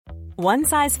One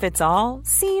size fits all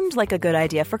seemed like a good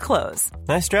idea for clothes.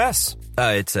 Nice dress.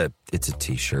 It's a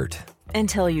t-shirt.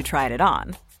 Until you tried it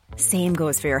on. Same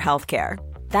goes for your healthcare.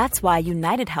 That's why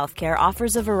United Healthcare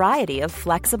offers a variety of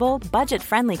flexible,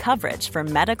 budget-friendly coverage for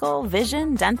medical,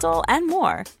 vision, dental, and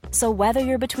more. So whether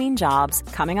you're between jobs,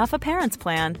 coming off a parent's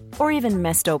plan, or even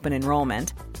missed open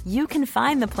enrollment, you can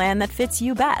find the plan that fits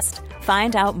you best.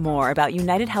 Find out more about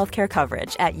United Healthcare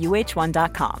coverage at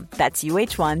uh1.com. That's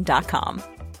uh1.com.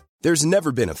 There's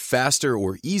never been a faster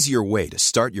or easier way to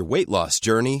start your weight loss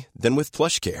journey than with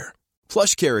PlushCare.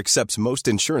 PlushCare accepts most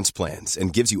insurance plans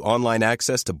and gives you online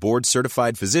access to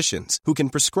board-certified physicians who can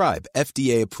prescribe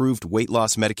FDA-approved weight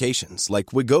loss medications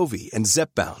like Wegovy and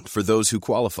Zepbound for those who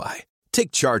qualify.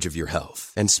 Take charge of your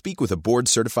health and speak with a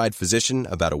board-certified physician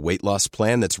about a weight loss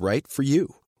plan that's right for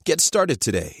you. Get started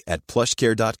today at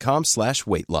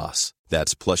plushcare.com/weight loss.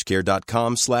 That's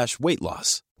plushcare.com/weight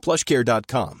loss.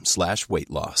 plushcare.com/weight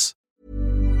loss.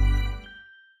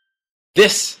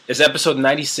 This is episode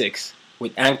 96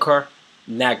 with Ankur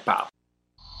Nagpal.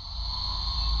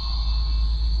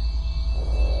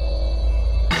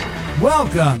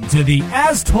 Welcome to the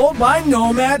As Told by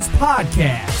Nomads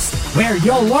podcast, where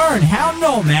you'll learn how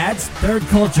nomads, third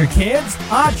culture kids,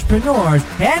 entrepreneurs,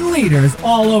 and leaders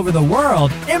all over the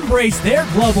world embrace their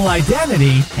global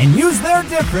identity and use their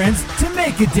difference to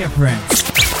make a difference.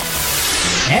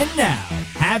 And now,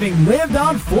 having lived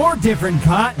on 4 different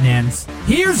continents,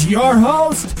 here's your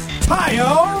host,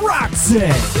 Tayo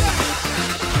Rockson.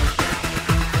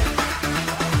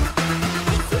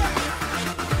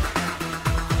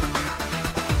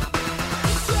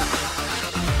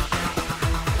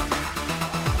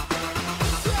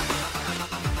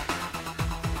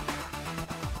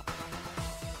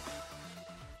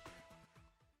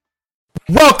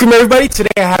 Welcome everybody. Today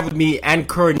I have with me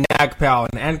Ankur Nagpal,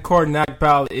 and Ankur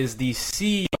Nagpal is the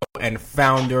CEO and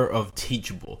founder of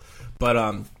Teachable. But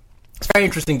it's a very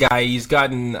interesting guy. He's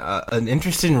gotten an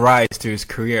interesting rise to his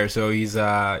career. So he's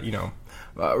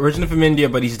originally from India,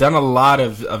 but he's done a lot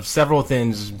of several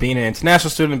things: being an international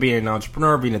student, being an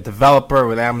entrepreneur, being a developer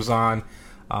with Amazon,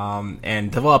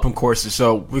 and developing courses.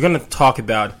 So we're going to talk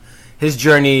about his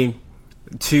journey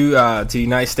to the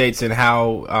United States and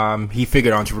how he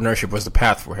figured entrepreneurship was the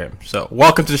path for him. So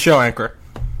welcome to the show, Ankur.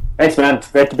 Thanks, man. It's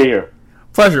great to be here.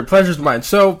 Pleasure's mine.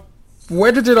 So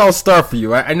where did it all start for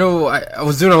you? I know I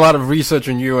was doing a lot of research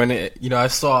on you, and I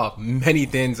saw many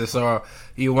things. I saw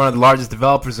you were one of the largest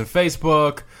developers in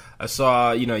Facebook. I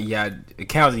saw you had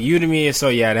accounts at Udemy. I saw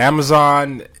you had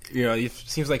Amazon. It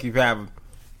seems like you have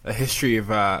a history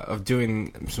of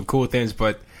doing some cool things,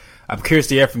 but I'm curious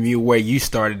to hear from you where you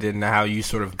started and how you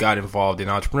sort of got involved in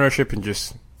entrepreneurship and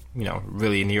just,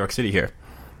 really in New York City here.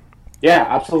 Yeah,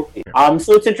 absolutely.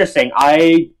 So it's interesting.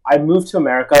 I moved to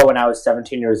America when I was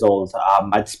 17 years old.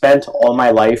 I'd spent all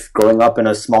my life growing up in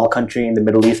a small country in the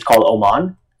Middle East called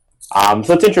Oman.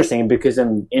 So it's interesting because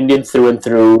I'm Indian through and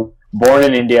through, born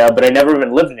in India, but I never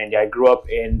even lived in India. I grew up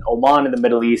in Oman in the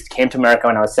Middle East, came to America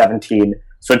when I was 17.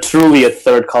 So truly a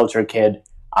third culture kid.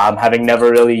 Having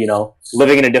never really,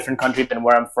 living in a different country than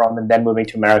where I'm from and then moving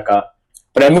to America.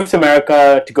 But I moved to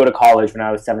America to go to college when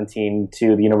I was 17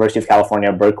 to the University of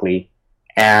California, Berkeley.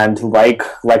 And like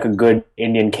a good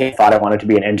Indian kid, thought I wanted to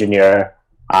be an engineer.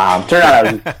 Turned out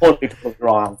I was totally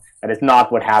wrong. That is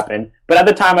not what happened. But at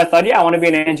the time I thought, I want to be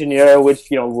an engineer, which,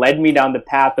 led me down the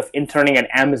path of interning at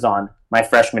Amazon my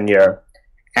freshman year.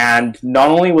 And not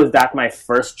only was that my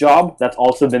first job, that's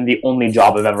also been the only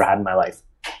job I've ever had in my life.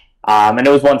 And it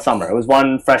was one summer. It was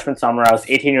one freshman summer. I was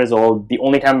 18 years old. The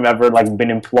only time I've ever been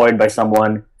employed by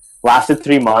someone. Lasted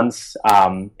 3 months.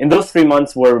 In those 3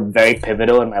 months were very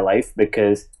pivotal in my life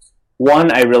because,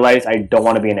 one, I realized I don't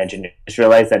want to be an engineer. I just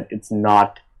realized that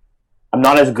I'm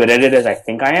not as good at it as I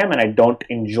think I am, and I don't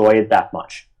enjoy it that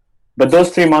much. But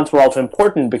those 3 months were also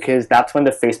important because that's when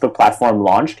the Facebook platform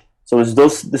launched. So it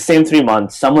was the same 3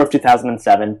 months, summer of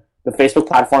 2007, the Facebook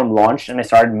platform launched, and I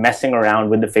started messing around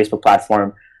with the Facebook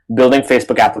platform, building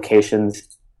Facebook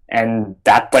applications, and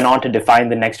that went on to define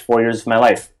the next 4 years of my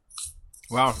life.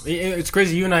 Wow. It's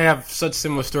crazy. You and I have such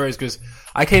similar stories because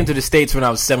I came to the States when I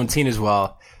was 17 as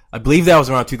well. I believe that was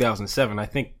around 2007. I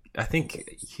think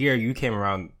here you came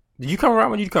around. Did you come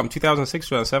around when you come? 2006,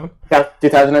 2007? Yeah,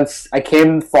 I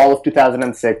came fall of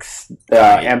 2006,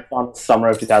 Amazon summer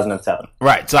of 2007.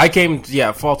 Right. So I came,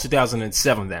 fall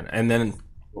 2007 then. And then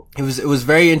it was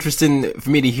very interesting for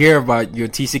me to hear about your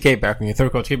TCK background, your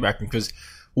third culture background, because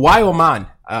why Oman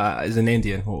as an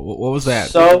Indian? What was that?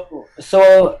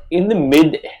 So in the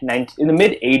mid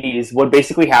 80s, what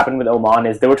basically happened with Oman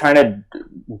is they were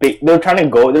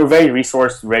very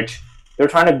resource rich. they're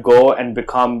trying to go and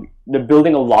they're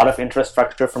building a lot of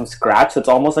infrastructure from scratch. So it's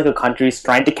almost like a country's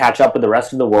trying to catch up with the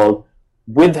rest of the world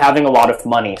with having a lot of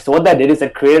money. So what that did is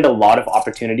it created a lot of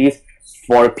opportunities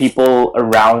for people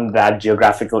around that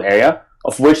geographical area,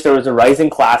 of which there was a rising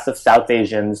class of South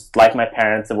Asians, like my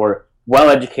parents, that were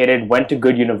well-educated, went to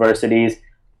good universities.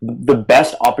 The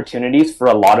best opportunities for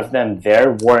a lot of them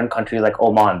there were in countries like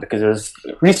Oman, because it was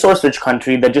a resource-rich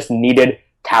country that just needed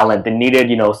talent. They needed,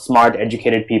 smart,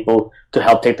 educated people to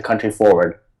help take the country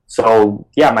forward. So,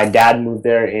 yeah, my dad moved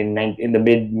there in the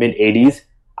mid-80s,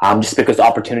 just because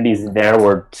opportunities there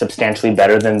were substantially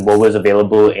better than what was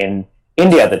available in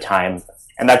India at the time.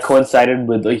 And that coincided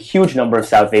with a huge number of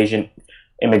South Asian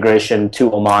immigration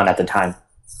to Oman at the time.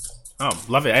 Oh,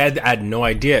 love it. I had no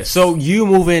idea. So you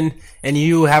move in and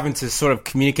you having to sort of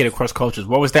communicate across cultures.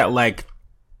 What was that like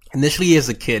initially as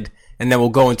a kid? And then we'll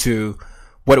go into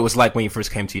what it was like when you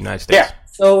first came to the United States. Yeah.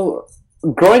 So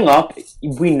growing up,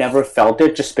 we never felt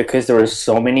it just because there were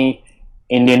so many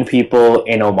Indian people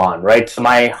in Oman, right? So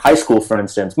my high school, for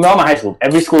instance, not my high school,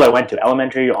 every school I went to,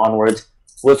 elementary onwards,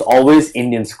 was always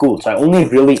Indian school. So I only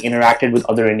really interacted with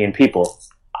other Indian people.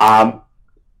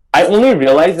 I only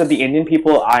realized that the Indian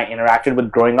people I interacted with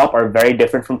growing up are very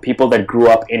different from people that grew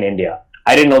up in India.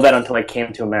 I didn't know that until I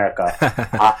came to America.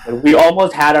 We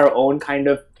almost had our own kind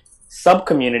of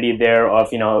sub-community there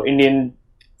of, Indian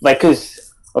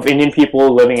Indian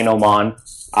people living in Oman.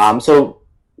 So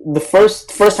the first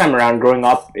time around growing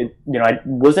up, I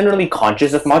wasn't really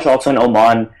conscious of much. Also in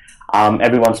Oman,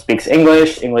 everyone speaks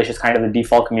English. English is kind of the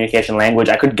default communication language.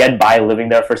 I could get by living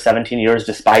there for 17 years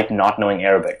despite not knowing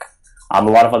Arabic. A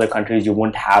lot of other countries, you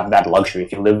wouldn't have that luxury.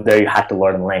 If you lived there, you had to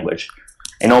learn the language.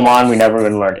 In Oman, we never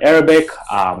even learned Arabic.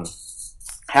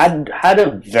 Had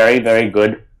a very, very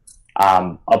good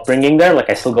upbringing there. Like,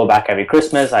 I still go back every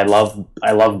Christmas. I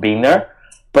love being there.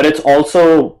 But it's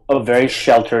also a very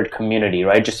sheltered community,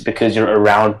 right? Just because you're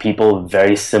around people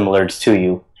very similar to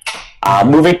you.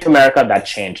 Moving to America, that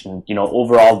changed. And,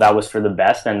 overall, that was for the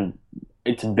best. And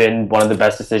it's been one of the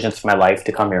best decisions of my life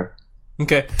to come here.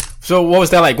 Okay. So what was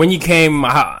that like? When you came,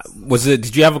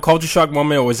 did you have a culture shock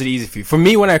moment or was it easy for you? For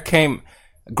me, when I came,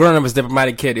 growing up as a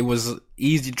diplomatic kid, it was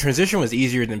easy. Transition was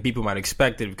easier than people might have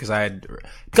expected because I had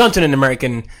gone to an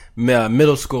American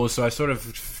middle school. So I sort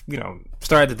of,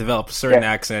 started to develop a certain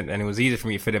accent and it was easy for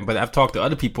me to fit in. But I've talked to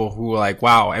other people who were like,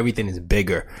 wow, everything is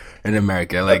bigger in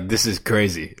America. Like, this is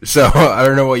crazy. So I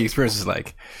don't know what your experience is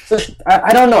like. So,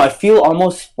 I don't know. I feel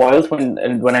almost spoiled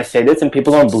when I say this and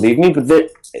people don't believe me, but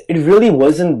it really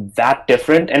wasn't that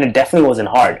different and it definitely wasn't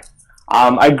hard.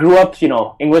 I grew up,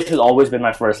 English has always been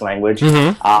my first language.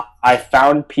 Mm-hmm. I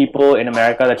found people in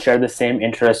America that shared the same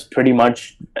interests pretty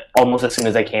much almost as soon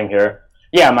as I came here.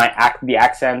 Yeah, the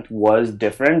accent was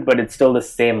different, but it's still the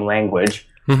same language.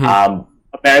 Mm-hmm.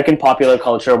 American popular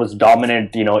culture was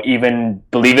dominant, even,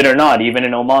 believe it or not, even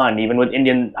in Oman, even with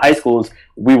Indian high schools,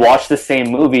 we watch the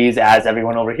same movies as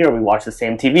everyone over here. We watch the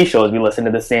same TV shows. We listen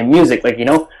to the same music. Like, it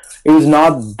was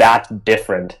not that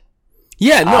different.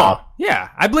 Yeah, no. Yeah,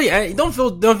 I believe. Don't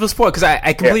feel spoiled because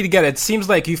I completely get it. It seems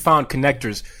like you found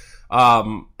connectors,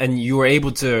 and you were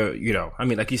able to,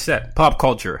 like you said, pop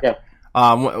culture. Yeah.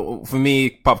 For me,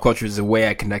 pop culture is a way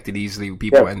I connected easily with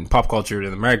people, and pop culture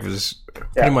in America was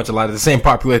pretty much a lot of the same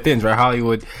popular things, right?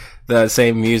 Hollywood, the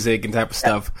same music and type of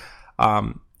stuff.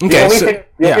 Okay, the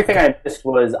only thing I missed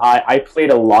was I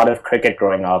played a lot of cricket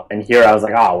growing up, and here I was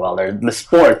like, the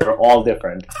sports are all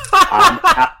different.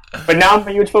 But now I'm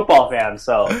a huge football fan,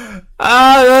 so.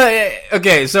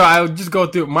 Okay, so I'll just go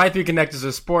through my three connectors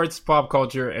are sports, pop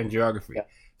culture, and geography. Yeah.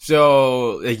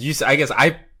 So, I guess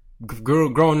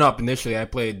growing up initially, I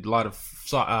played a lot of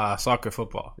soccer,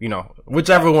 football,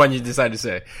 whichever one you decide to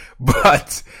say.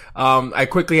 But I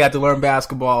quickly had to learn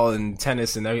basketball and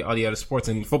tennis and all the other sports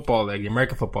and football, like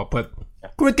American football. But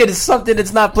cricket is something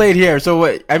that's not played here.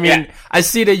 So, I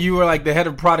see that you were like the head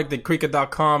of product at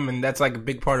cricket.com, and that's like a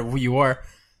big part of who you are.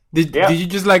 Did you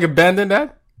just like abandon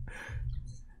that?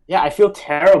 Yeah, I feel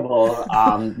terrible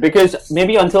because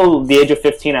maybe until the age of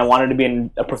 15, I wanted to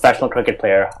be a professional cricket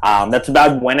player. That's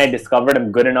about when I discovered I'm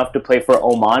good enough to play for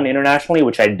Oman internationally,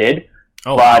 which I did.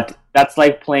 Oh, but that's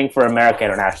like playing for America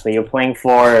internationally. You're playing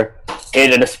for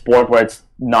it in a sport where it's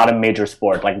not a major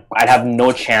sport. Like, I'd have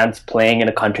no chance playing in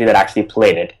a country that actually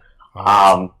played it.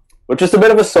 Which is a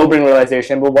bit of a sobering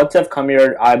realization. But once I've come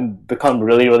here, I've become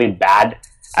really, really bad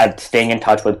at staying in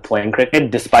touch with playing cricket,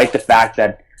 despite the fact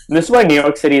that this is why New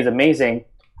York City is amazing.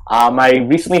 I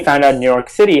recently found out New York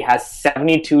City has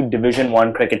 72 Division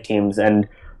I cricket teams and,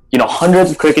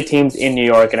 hundreds of cricket teams in New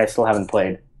York, and I still haven't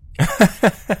played.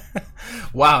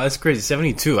 Wow, that's crazy.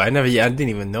 72. I didn't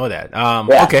even know that.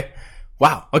 Okay.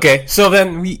 Wow. Okay. So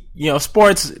then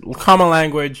sports, common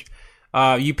language.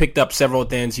 You picked up several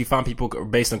things. You found people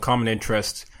based on common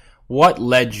interests. What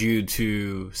led you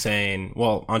to saying,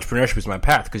 well, entrepreneurship is my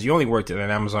path? Because you only worked at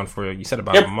Amazon for, you said,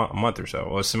 about a month or so,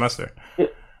 or a semester.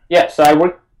 Yeah, so I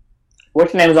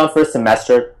worked in Amazon for a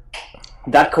semester.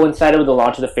 That coincided with the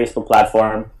launch of the Facebook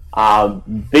platform.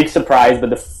 Big surprise, but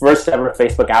the first ever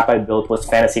Facebook app I built was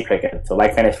fantasy cricket. So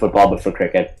like fantasy football, but for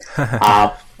cricket.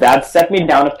 That set me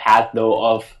down a path, though,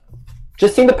 of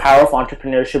just seeing the power of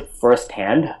entrepreneurship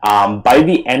firsthand. By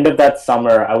the end of that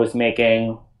summer, I was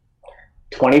making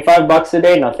 $25 a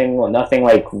day, nothing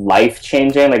like life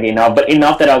changing, like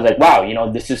enough that I was like, wow,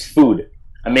 this is food.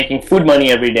 I'm making food money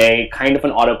every day, kind of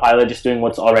an autopilot, just doing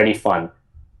what's already fun.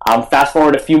 Fast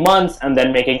forward a few months, and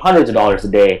then making hundreds of dollars a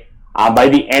day. By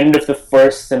the end of the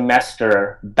first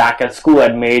semester back at school,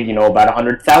 I'd made about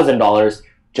 $100,000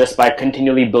 just by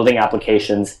continually building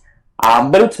applications.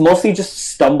 But it's mostly just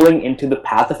stumbling into the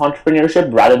path of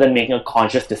entrepreneurship rather than making a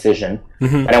conscious decision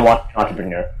that I want to be an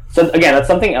entrepreneur. So again, that's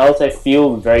something else I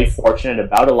feel very fortunate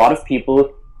about. A lot of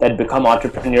people that become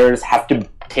entrepreneurs have to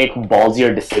take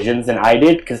ballsier decisions than I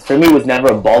did, because for me it was never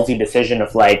a ballsy decision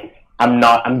of like,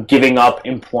 I'm giving up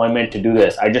employment to do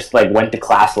this. I just like went to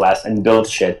class less and built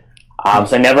shit.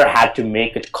 So I never had to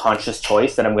make a conscious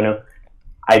choice that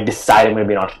I decided I'm going to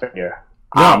be an entrepreneur.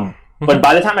 But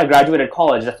by the time I graduated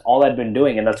college, that's all I'd been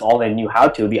doing, and that's all I knew how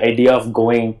to. The idea of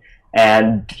going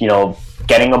and,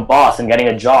 getting a boss and getting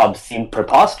a job seemed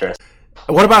preposterous.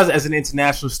 What about as an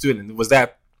international student? Was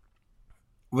that,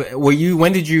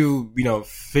 when did you,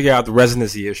 figure out the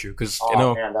residency issue? Because,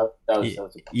 man, that was a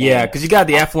pain. Yeah, because you got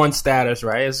the F1 status,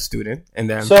 right, as a student, and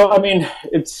then... So, I mean,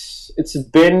 it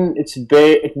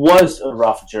was a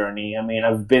rough journey. I mean,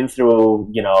 I've been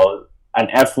through, an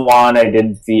F1, I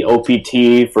did the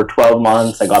OPT for 12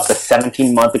 months. I got the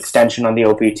 17-month extension on the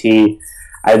OPT.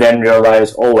 I then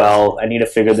realized, oh, well, I need to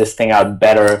figure this thing out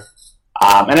better.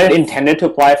 And I intended to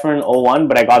apply for an O1,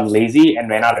 but I got lazy and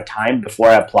ran out of time before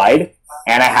I applied.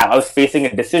 And I was facing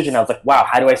a decision. I was like, wow,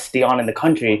 how do I stay on in the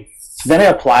country? So then I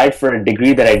applied for a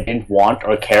degree that I didn't want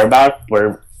or care about.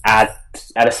 We're at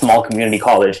a small community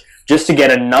college, just to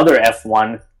get another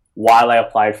F1 while I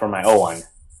applied for my O1.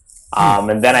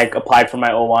 And then I applied for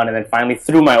my O1, and then finally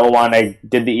through my O1, I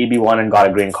did the EB1 and got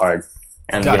a green card,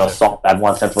 and solved that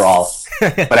once and for all.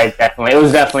 But it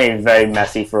was definitely very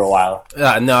messy for a while.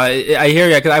 No, I hear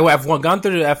you, because I've gone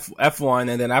through the F1,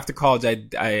 and then after college,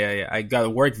 I got a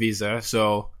work visa,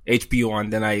 so HB1.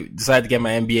 Then I decided to get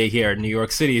my MBA here in New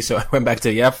York City, so I went back to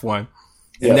the F1.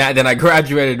 And then I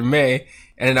graduated in May,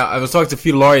 and I was talking to a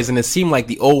few lawyers, and it seemed like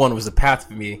the O1 was the path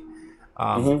for me.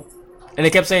 And they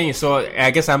kept saying, so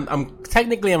I guess I'm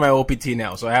technically in my OPT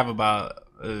now, so I have about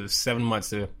 7 months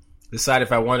to decide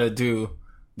if I want to do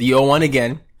the O1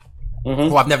 again.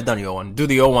 Well, I've never done the O1. Do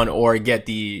the O1 or get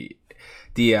the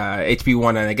HB1,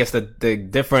 and I guess the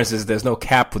difference is there's no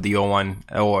cap with the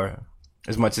O1 or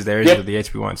as much as there is with the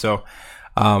HB1. So,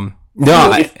 if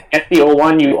you get the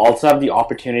O1, you also have the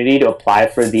opportunity to apply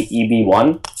for the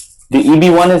EB1. The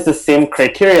EB1 is the same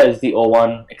criteria as the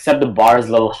O1, except the bar is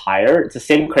a little higher. It's the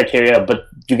same criteria, but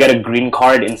you get a green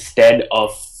card instead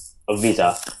of a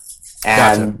visa.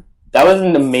 And that was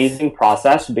an amazing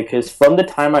process, because from the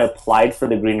time I applied for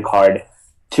the green card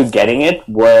to getting it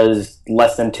was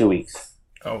less than 2 weeks.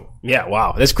 Oh, yeah,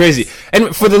 wow. That's crazy.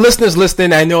 And for the listeners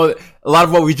listening, I know a lot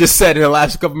of what we just said in the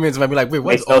last couple minutes might be like, wait,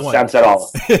 what's O1? Makes no sense at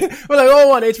all. We're like,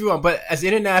 O1, HB1. But as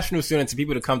international students and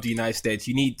people to come to the United States,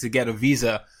 you need to get a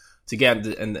visa to get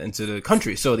into the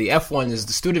country. So the F1 is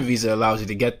the student visa, allows you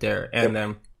to get there. And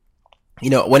then,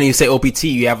 when you say OPT,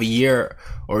 you have a year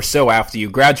or so after you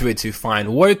graduate to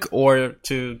find work or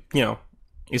to,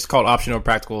 it's called optional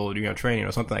practical, training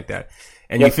or something like that.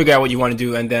 And you figure out what you want to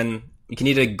do, and then you can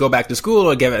either go back to school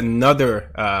or get another,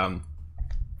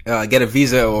 get a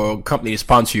visa or a company to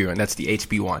sponsor you, and that's the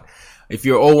HB1. If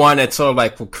you're O1, it's sort of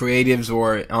like for creatives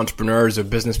or entrepreneurs or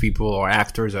business people or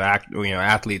actors or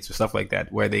athletes or stuff like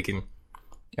that, where they can.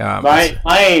 My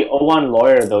O1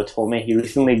 lawyer though told me he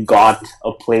recently got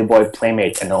a Playboy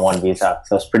Playmate and O1 visa,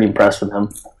 so I was pretty impressed with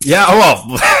him. Yeah,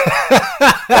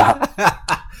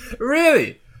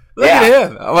 really? Look at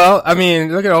him. Well, I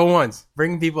mean, look at O1s,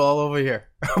 bringing people all over here.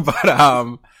 But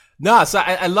no, so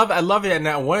I love it, and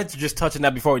I wanted to just touch on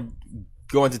that before we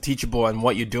go into Teachable and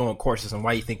what you're doing with courses and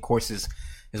why you think courses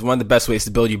is one of the best ways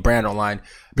to build your brand online.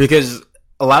 Because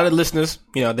a lot of listeners,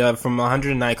 they're from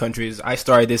 109 countries. I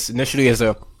started this initially as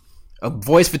a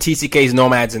voice for TCK's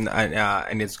nomads, and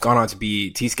it's gone on to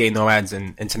be TCK nomads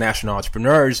and international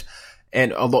entrepreneurs.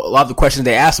 And a lot of the questions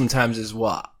they ask sometimes is,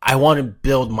 well, I want to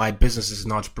build my business as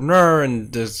an entrepreneur,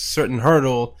 and there's a certain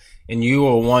hurdle and you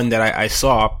were one that I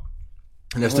saw,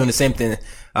 and that's doing the same thing,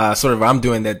 sort of. I'm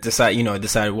doing that.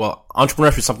 Decided. Well,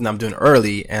 entrepreneurship is something I'm doing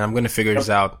early, and I'm going to figure this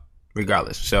out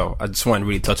regardless. So I just wanted to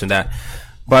really touch on that.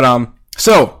 But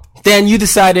so then you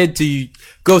decided to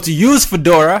go to use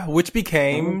Fedora, which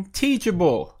became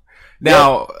Teachable.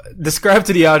 Now, describe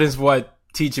to the audience what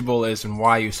Teachable is and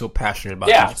why you're so passionate about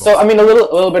Teachable. So I mean, a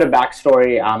little bit of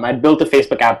backstory. I built a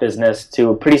Facebook app business to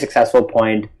a pretty successful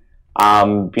point.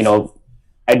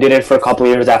 I did it for a couple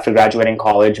of years after graduating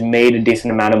college, made a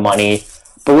decent amount of money,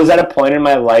 but was at a point in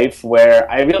my life where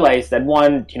I realized that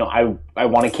one, I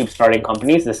want to keep starting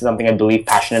companies. This is something I believe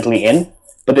passionately in.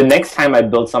 But the next time I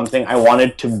built something, I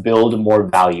wanted to build more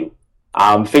value.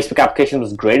 Facebook application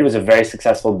was great. It was a very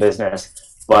successful business.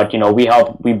 But,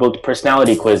 we built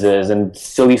personality quizzes and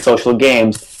silly social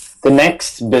games. The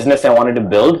next business I wanted to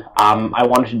build, I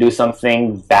wanted to do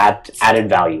something that added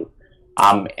value.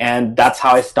 And that's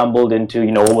how I stumbled into,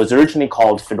 what was originally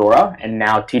called Fedora and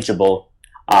now Teachable.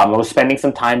 I was spending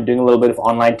some time doing a little bit of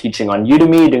online teaching on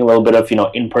Udemy, doing a little bit of,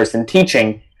 in-person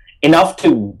teaching, enough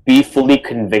to be fully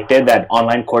convicted that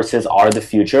online courses are the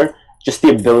future. Just the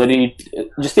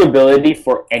ability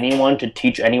for anyone to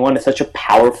teach anyone is such a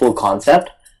powerful concept,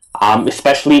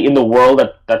 especially in the world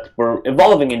that we're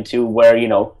evolving into, where,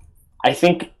 I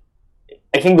think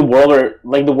the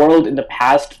world in the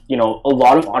past, a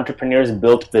lot of entrepreneurs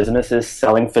built businesses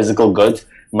selling physical goods.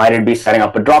 Might it be setting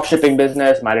up a dropshipping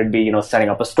business? Might it be, setting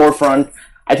up a storefront?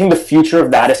 I think the future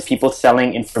of that is people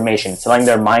selling information, selling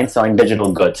their mind, selling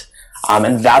digital goods.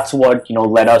 And that's what,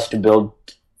 led us to build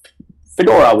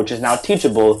Fedora, which is now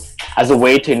Teachable, as a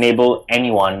way to enable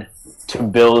anyone to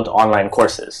build online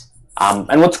courses.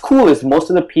 And what's cool is most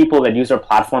of the people that use our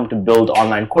platform to build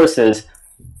online courses,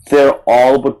 they're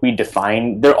all what we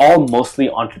define, they're all mostly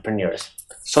entrepreneurs.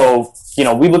 So,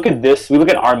 we look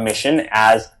at our mission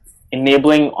as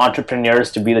enabling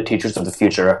entrepreneurs to be the teachers of the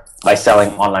future by selling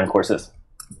online courses.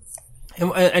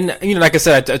 And like I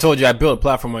said, I told you I built a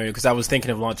platform on you because I was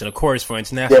thinking of launching a course for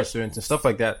international students and stuff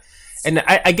like that. And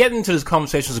I get into these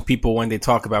conversations with people when they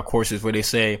talk about courses where they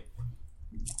say,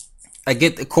 I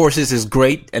get the courses is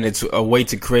great and it's a way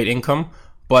to create income,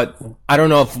 but I don't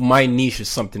know if my niche is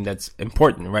something that's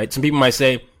important, right? Some people might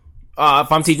say,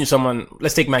 if I'm teaching someone,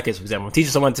 let's take my case for example, I'm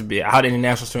teaching someone how to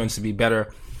international students to be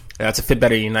better, to fit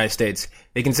better in the United States.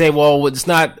 They can say, well, it's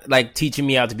not like teaching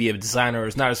me how to be a designer, or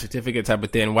it's not a certificate type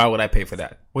of thing. Why would I pay for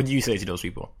that? What do you say to those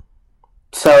people?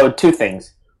 So two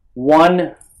things.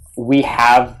 One, we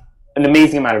have an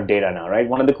amazing amount of data now, right?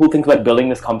 One of the cool things about building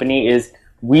this company is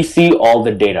we see all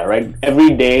the data, right?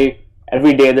 Every day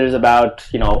there's about,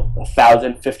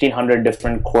 1,000, 1,500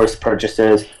 different course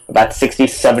purchases, about 60,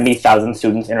 70,000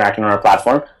 students interacting on our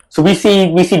platform. So we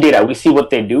see data, we see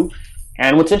what they do.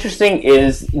 And what's interesting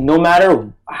is no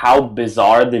matter how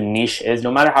bizarre the niche is,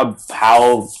 no matter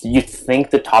how you think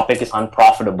the topic is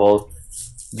unprofitable,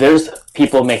 there's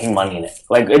people making money in it.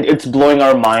 Like it's blowing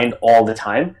our mind all the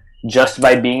time just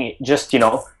by being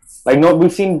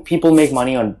we've seen people make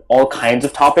money on all kinds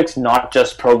of topics, not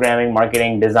just programming,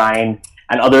 marketing, design,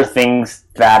 and other things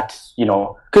that,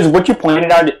 because what you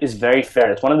pointed out is very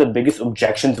fair. It's one of the biggest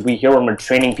objections we hear when we're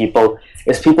training people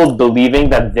is people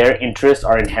believing that their interests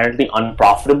are inherently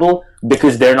unprofitable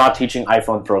because they're not teaching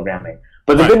iPhone programming.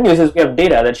 But the good news is we have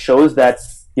data that shows that,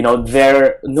 no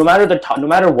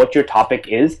matter what your topic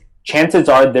is, chances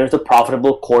are there's a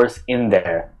profitable course in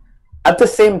there. At the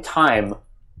same time,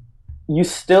 I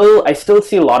still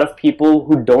see a lot of people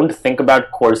who don't think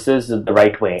about courses the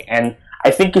right way. And I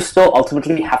think you still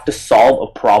ultimately have to solve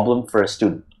a problem for a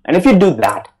student. And if you do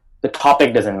that, the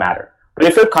topic doesn't matter. But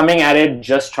if you're coming at it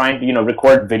just trying to,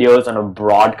 record videos on a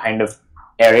broad kind of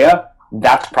area,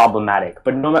 that's problematic.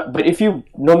 But no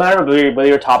matter whether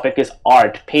your topic is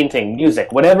art, painting,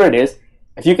 music, whatever it is,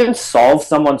 if you can solve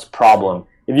someone's problem,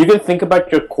 if you can think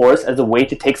about your course as a way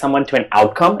to take someone to an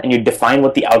outcome and you define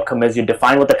what the outcome is, you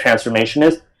define what the transformation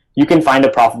is, you can find a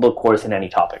profitable course in any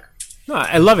topic. No,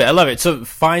 I love it. So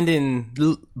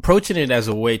approaching it as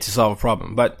a way to solve a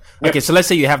problem. But okay, so let's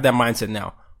say you have that mindset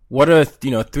now. What are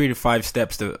 3 to 5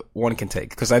 steps that one can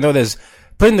take? Because I know there's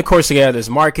putting the course together, there's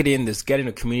marketing, there's getting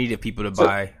a community of people to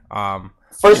buy.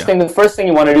 The first thing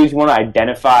you want to do is you want to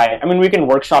identify. I mean, we can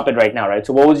workshop it right now, right?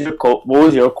 So what was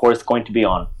your course going to be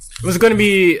on? It was going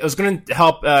to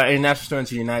help international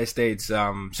students in the United States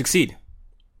succeed.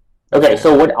 Okay,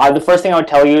 so the first thing I would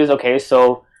tell you is,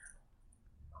 so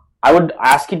I would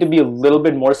ask you to be a little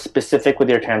bit more specific with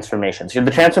your transformation. So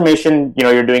the transformation,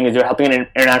 you're doing is you're helping an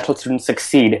international student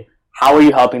succeed. How are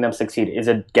you helping them succeed? Is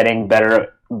it getting a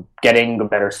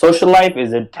better social life?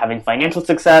 Is it having financial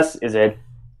success? Is it,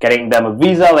 getting them a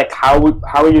visa? Like, how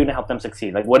are you going to help them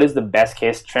succeed? Like, what is the best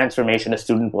case transformation a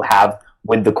student will have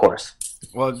with the course?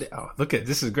 Well, look at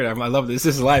this is great. I love this.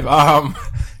 This is live.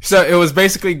 So it was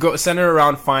basically centered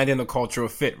around finding a cultural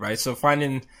fit, right? So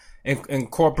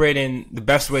incorporating the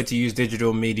best way to use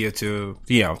digital media to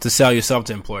sell yourself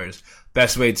to employers,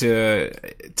 best way to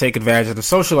take advantage of the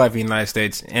social life of the United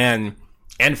States and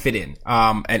fit in,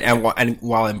 and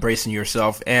while embracing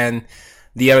yourself. And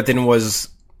the other thing was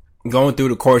going through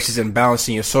the courses and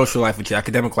balancing your social life with your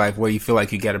academic life, where you feel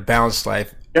like you get a balanced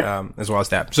life, as well as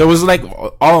that. So it was like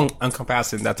all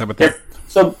encompassing, that type of thing.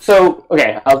 So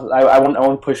okay, I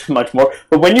won't push much more.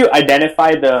 But when you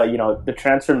identify the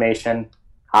transformation,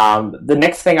 the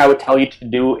next thing I would tell you to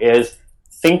do is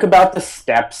think about the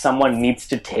steps someone needs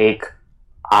to take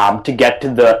to get to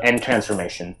the end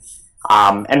transformation.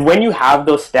 And when you have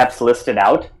those steps listed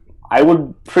out, I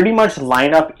would pretty much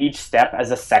line up each step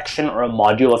as a section or a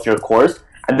module of your course,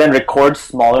 and then record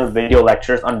smaller video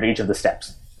lectures under each of the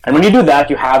steps. And when you do that,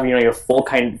 you have your full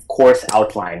kind of course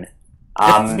outline,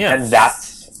 and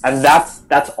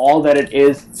that's all that it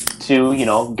is to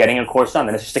getting a course done.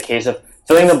 And it's just a case of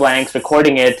filling the blanks,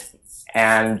 recording it,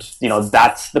 and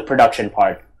that's the production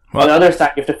part. Well, on the other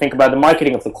side, you have to think about the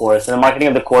marketing of the course, and the marketing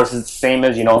of the course is the same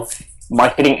as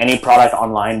marketing any product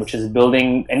online, which is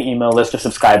building an email list of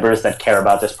subscribers that care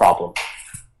about this problem.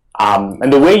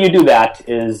 And the way you do that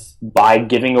is by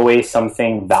giving away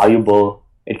something valuable.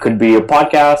 It could be a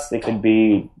podcast, it could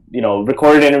be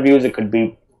recorded interviews, it could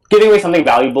be giving away something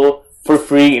valuable for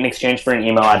free in exchange for an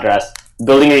email address,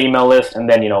 building your email list, and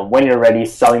then when you're ready,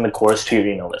 selling the course to your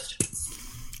email list.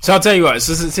 So I'll tell you what.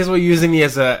 So since we're using me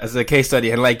as a case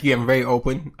study, and like you, I'm very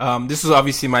open. This was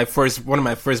obviously one of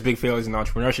my first big failures in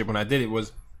entrepreneurship. When I did it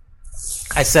was,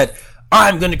 I said,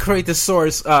 I'm going to create this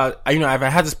source. I've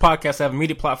had this podcast, I have a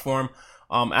media platform.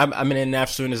 I'm an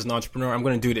international student as an entrepreneur. I'm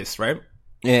going to do this, right?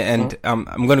 And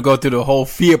I'm going to go through the whole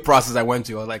fear process I went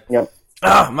to. I was like,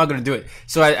 I'm not going to do it.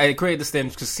 So I created this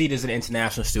thing to succeed as an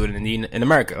international student in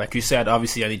America. Like you said,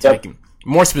 obviously I need to make it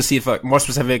more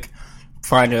specific,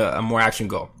 find a more action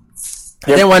goal.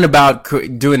 I then went about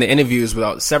doing the interviews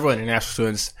with several international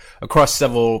students across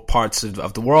several parts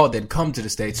of the world that come to the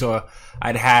States. So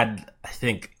I'd had, I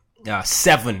think,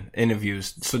 7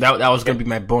 interviews. So that was going to be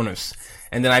my bonus.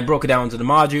 And then I broke it down into the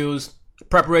modules,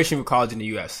 preparation for college in the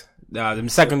U.S. The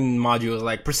second module was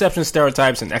like perception,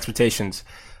 stereotypes, and expectations,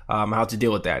 how to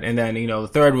deal with that. And then, the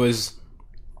third was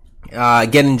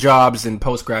getting jobs and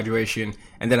post-graduation.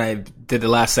 And then I did the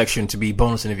last section to be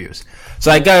bonus interviews. So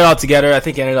I got it all together. I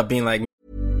think it ended up being like...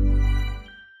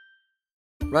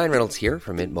 Ryan Reynolds here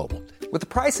from Mint Mobile. With the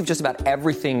price of just about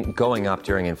everything going up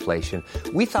during inflation,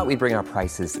 we thought we'd bring our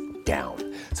prices down.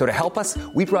 So to help us,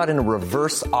 we brought in a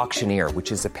reverse auctioneer,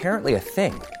 which is apparently a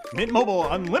thing. Mint Mobile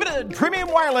Unlimited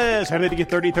Premium Wireless. How to get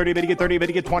 30, 30, bit to get 30, bit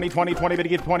to get 20, 20, 20, bit to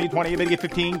get 20, 20, bit to get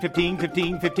 15, 15,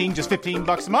 15, 15, just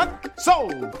 $15 a month?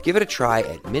 Sold! Give it a try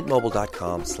at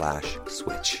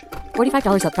mintmobile.com/switch.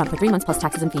 $45 up front for 3 months plus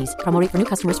taxes and fees. Promo rate for new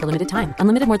customers for limited time.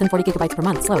 Unlimited more than 40 gigabytes per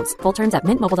month. Slows full terms at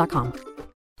mintmobile.com.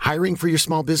 Hiring for your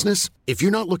small business? If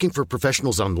you're not looking for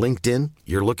professionals on LinkedIn,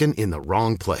 you're looking in the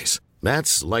wrong place.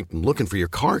 That's like looking for your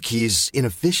car keys in a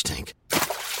fish tank.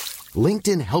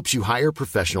 LinkedIn helps you hire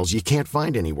professionals you can't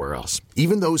find anywhere else,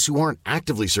 even those who aren't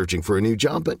actively searching for a new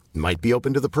job but might be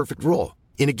open to the perfect role.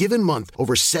 In a given month,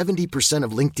 over 70%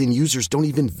 of LinkedIn users don't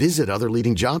even visit other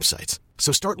leading job sites.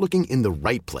 So start looking in the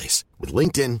right place. With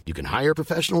LinkedIn, you can hire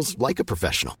professionals like a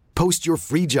professional. Post your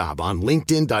free job on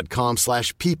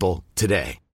linkedin.com/people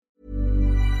today.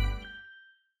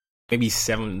 Maybe a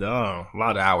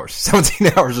lot of hours,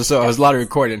 17 hours or so. It was a lot of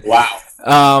recording. Wow.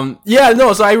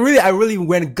 So I really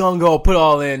went gung-ho, put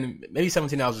all in. Maybe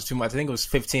 17 hours was too much. I think it was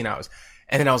 15 hours.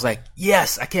 And then I was like,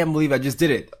 yes, I can't believe I just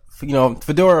did it.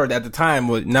 Fedora at the time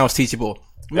now it's Teachable.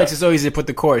 It makes it so easy to put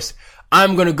the course.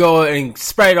 I'm going to go and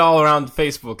spread it all around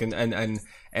Facebook and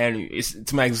it's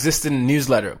to my existing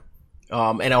newsletter.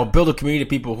 And I'll build a community of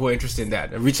people who are interested in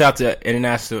that and reach out to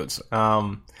international students.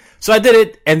 So I did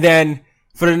it. And then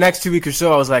for the next 2 weeks or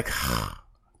so, I was like,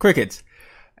 crickets.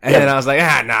 And then I was like,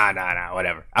 nah,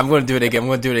 whatever. I'm going to do it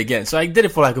again. So I did it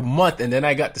for like a month, and then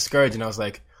I got discouraged, and I was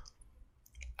like,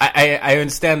 I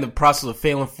understand the process of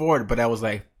failing forward, but I was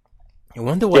like, I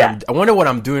wonder what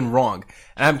I'm doing wrong.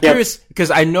 And I'm curious, because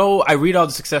I read all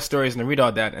the success stories and I read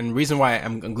all that, and the reason why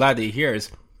I'm glad that you're here is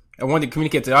I wanted to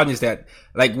communicate to the audience that,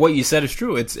 like, what you said is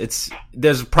true.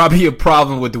 There's probably a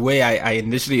problem with the way I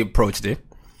initially approached it.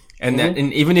 And that,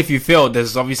 and even if you fail,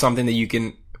 there's obviously something that you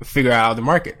can figure out of the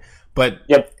market. But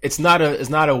it's not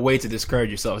a way to discourage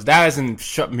yourselves. That hasn't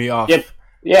shut me off.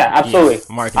 Yeah, absolutely.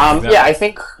 Marketing. I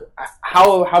think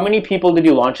how many people did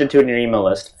you launch into in your email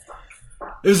list?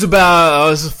 It was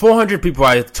about 400 people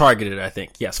I targeted, I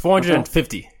think. Yes,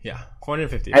 450. Okay. Yeah,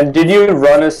 450. And did you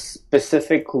run a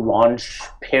specific launch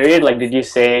period? Like, did you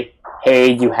say,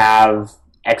 hey, you have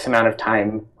X amount of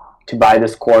time to buy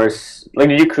this course? Like,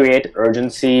 did you create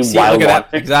urgency while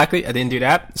launching? Exactly, I didn't do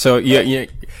that. So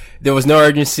there was no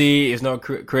urgency, there's no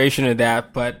creation of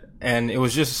that, and it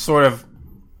was just sort of,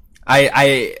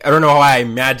 I don't know how I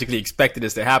magically expected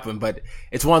this to happen, but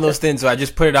it's one of those things where I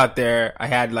just put it out there. I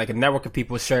had like a network of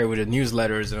people share it with the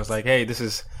newsletters, and I was like, hey, this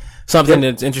is something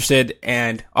that's interested.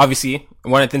 And obviously,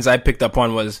 one of the things I picked up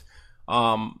on was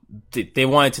they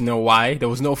wanted to know why. There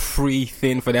was no free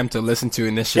thing for them to listen to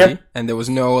initially, and there was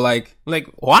no like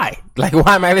why? Like,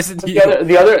 why am I listening to you?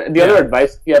 The other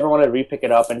advice, if you ever want to re-pick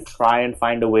it up and try and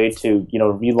find a way to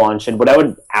relaunch it, what I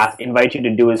would invite you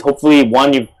to do is, hopefully,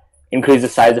 one, you've increased the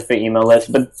size of your email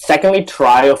list, but secondly,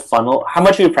 try a funnel. How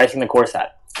much are you pricing the course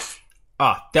at?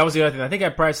 That was the other thing. I think I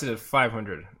priced it at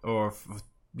 $500 or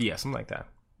something like that.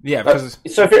 Yeah,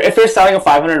 so if you're selling a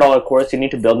 $500 course, you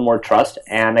need to build more trust.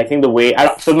 And I think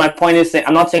so my point is,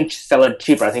 I'm not saying sell it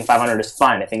cheaper. I think $500 is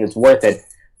fine. I think it's worth it.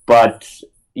 But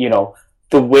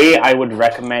the way I would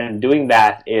recommend doing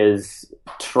that is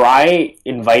try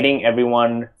inviting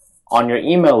everyone on your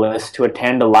email list to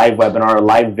attend a live webinar, a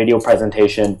live video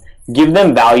presentation. Give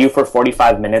them value for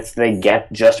 45 minutes they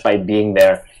get just by being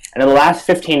there. And in the last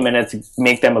 15 minutes,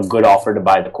 make them a good offer to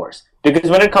buy the course.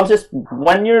 Because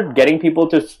when you're getting people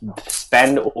to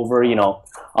spend over,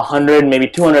 $100, maybe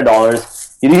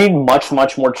 $200, you need much,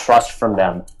 much more trust from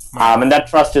them. And that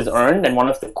trust is earned. And one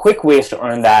of the quick ways to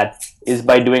earn that is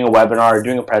by doing a webinar or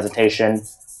doing a presentation.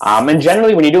 And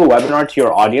generally, when you do a webinar to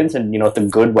your audience, and it's a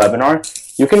good webinar,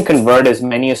 you can convert as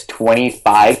many as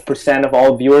 25% of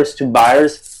all viewers to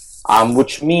buyers,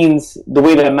 which means the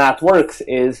way that math works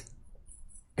is,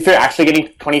 if you're actually getting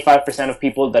 25% of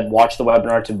people that watch the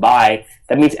webinar to buy,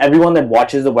 that means everyone that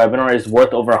watches the webinar is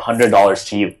worth over $100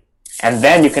 to you. And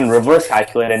then you can reverse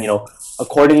calculate and,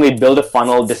 accordingly build a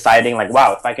funnel, deciding like,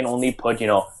 wow, if I can only put,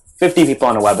 50 people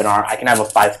on a webinar, I can have a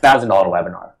 $5,000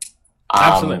 webinar.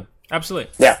 Absolutely.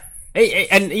 Yeah. Hey,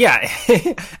 and yeah,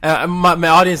 my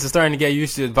audience is starting to get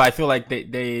used to it, but I feel like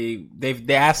they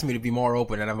asked me to be more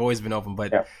open, and I've always been open.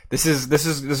 But this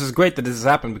is great that this has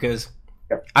happened, because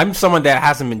I'm someone that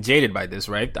hasn't been jaded by this,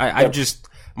 right?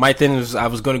 My thing was, I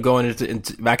was going to go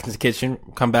back into the kitchen,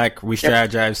 come back,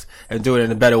 re-strategize, and do it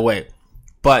in a better way.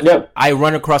 But I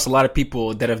run across a lot of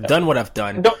people that have done what I've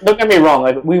done. Don't get me wrong,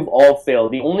 like, we've all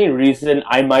failed. The only reason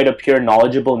I might appear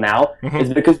knowledgeable now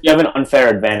is because you have an unfair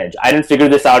advantage. I didn't figure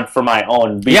this out for my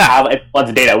own. We have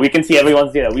everyone's data. We can see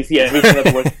everyone's data. We see everything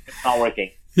that's working and not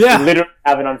working. Yeah. We literally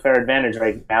have an unfair advantage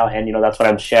right now, and that's what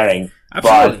I'm sharing.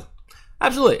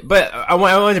 Absolutely. But I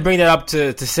wanted to bring that up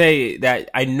to say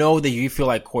that I know that you feel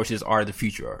like courses are the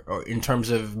future, or in terms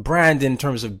of brand, in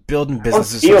terms of building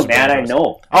businesses. I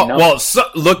know. Well,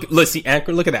 look, see,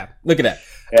 Anchor, look at that.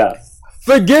 Yeah.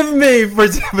 Forgive me for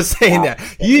saying that.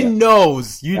 You know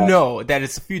that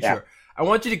it's the future. Yeah. I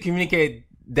want you to communicate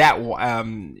that,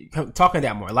 talk on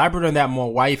that more, elaborate on that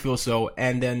more, why you feel so,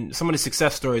 and then some of the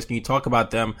success stories, can you talk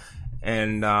about them,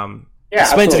 and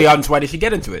explain to the audience why they should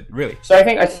get into it, really. So I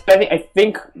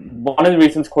think one of the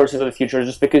reasons courses are the future is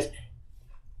just because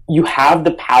you have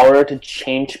the power to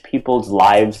change people's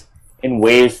lives in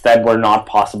ways that were not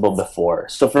possible before.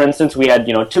 So for instance, we had,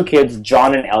 two kids,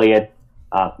 John and Elliot.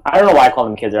 I don't know why I call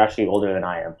them kids. They're actually older than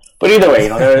I am. But either way,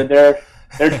 they're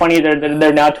 20.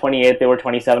 They're now 28. They were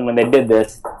 27 when they did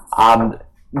this.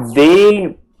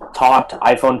 They taught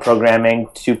iPhone programming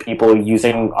to people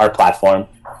using our platform.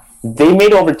 They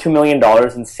made over $2 million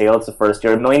in sales the first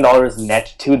year, $1 million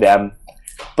net to them.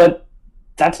 But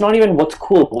that's not even what's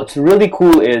cool. What's really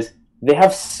cool is they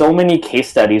have so many case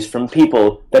studies from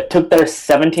people that took their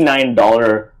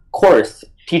 $79 course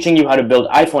teaching you how to build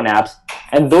iPhone apps,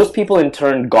 and those people in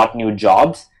turn got new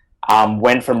jobs,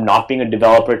 went from not being a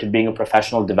developer to being a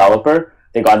professional developer.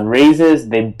 They got raises,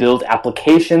 they built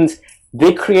applications.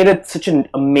 They created such an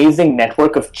amazing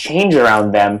network of change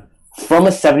around them from a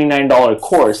 $79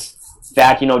 course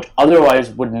that, otherwise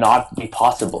would not be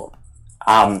possible.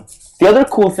 The other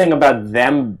cool thing about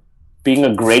them being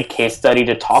a great case study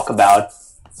to talk about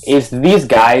is these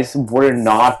guys were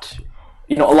not,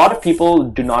 a lot of people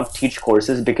do not teach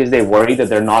courses because they worry that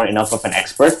they're not enough of an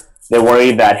expert. They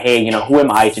worry that, hey, who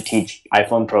am I to teach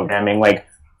iPhone programming? Like,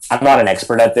 I'm not an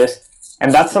expert at this.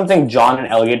 And that's something John and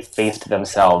Elliot faced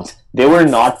themselves. They were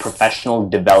not professional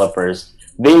developers.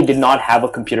 They did not have a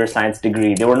computer science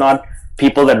degree. They were not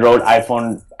people that wrote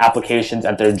iPhone applications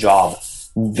at their job.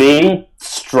 They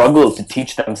struggled to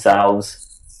teach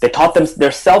themselves They taught them,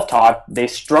 they're self-taught. They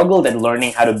struggled at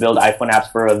learning how to build iPhone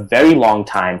apps for a very long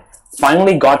time,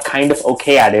 finally got kind of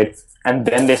okay at it, and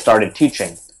then they started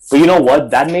teaching. But you know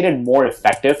what? That made it more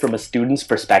effective from a student's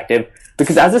perspective,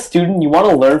 because as a student, you want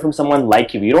to learn from someone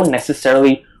like you. You don't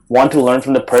necessarily want to learn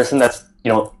from the person that's,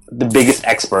 the biggest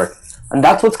expert. And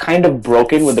that's what's kind of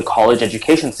broken with the college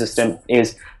education system,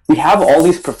 is we have all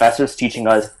these professors teaching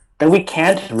us that we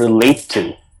can't relate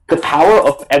to. The power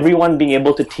of everyone being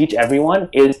able to teach everyone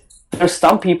is there's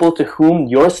some people to whom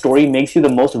your story makes you the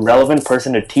most relevant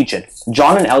person to teach it.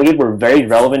 John and Elliot were very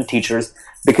relevant teachers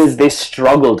because they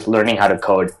struggled learning how to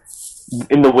code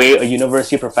in the way a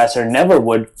university professor never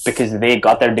would, because they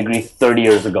got their degree 30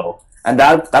 years ago. And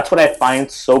that's what I find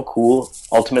so cool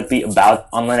ultimately about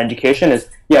online education is,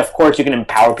 yeah, of course you can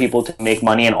empower people to make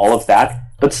money and all of that,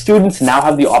 but students now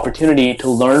have the opportunity to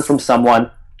learn from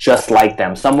someone just like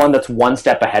them, someone that's one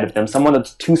step ahead of them, someone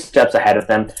that's 2 steps ahead of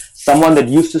them, someone that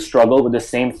used to struggle with the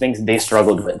same things they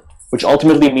struggled with, which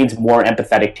ultimately means more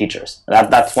empathetic teachers.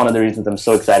 That's one of the reasons I'm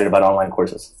so excited about online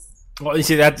courses. Well,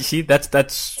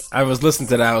 that's. I was listening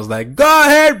to that. I was like, "Go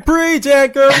ahead, preach,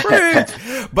 Anchor,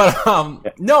 preach."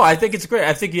 But no, I think it's great.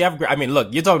 I think you have. I mean, look,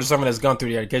 you're talking to someone that's gone through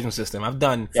the education system. I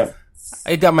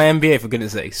got my MBA, for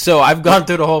goodness sake. So I've gone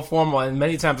through the whole formula, and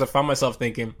many times I found myself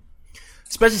thinking,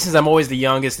 especially since I'm always the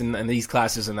youngest in these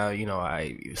classes, and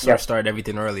I sort of started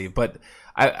everything early. But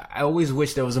I always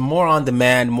wish there was a more on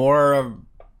demand, more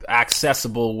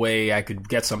accessible way I could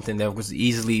get something that was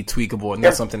easily tweakable and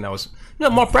not something that was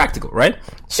more practical, right?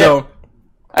 So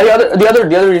the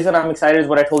other reason I'm excited is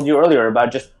what I told you earlier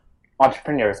about just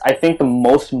entrepreneurs. I think the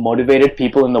most motivated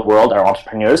people in the world are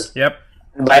entrepreneurs. Yep.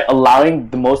 By allowing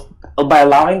the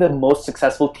most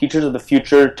successful teachers of the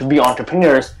future to be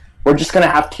entrepreneurs, we're just going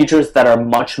to have teachers that are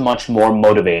much, much more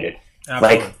motivated.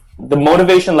 Absolutely. Like the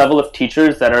motivation level of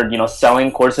teachers that are,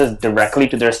 selling courses directly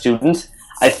to their students,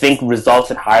 I think results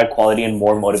in higher quality and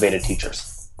more motivated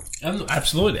teachers.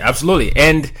 Absolutely.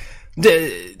 And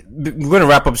we're going to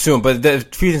wrap up soon, but there's a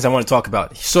few things I want to talk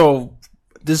about. So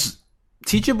does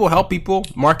Teachable help people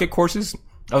market courses?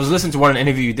 I was listening to one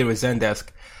interview you did with Zendesk.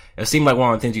 It seemed like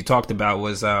one of the things you talked about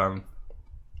was, how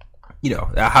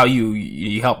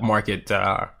you help market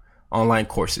online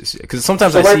courses. Because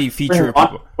sometimes I see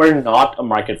people. We're not a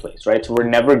marketplace, right? So we're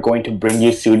never going to bring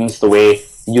you students the way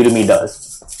Udemy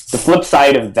does. The flip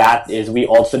side of that is we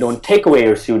also don't take away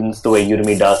your students the way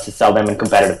Udemy does to sell them in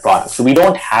competitive products. So we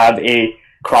don't have a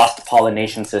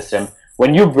cross-pollination system.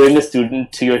 When you bring a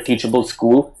student to your Teachable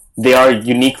school, they are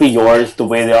uniquely yours the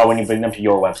way they are when you bring them to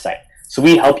your website. So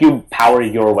we help you power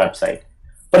your website.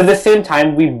 But at the same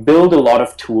time, we build a lot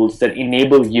of tools that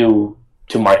enable you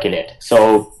to market it.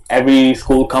 So every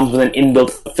school comes with an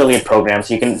inbuilt affiliate program,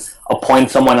 so you can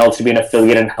appoint someone else to be an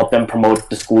affiliate and help them promote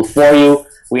the school for you.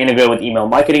 We integrate with email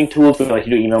marketing tools. We let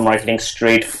you do email marketing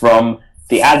straight from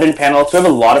the admin panel. So we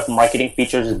have a lot of marketing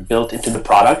features built into the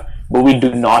product, but we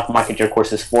do not market your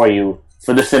courses for you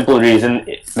for the simple reason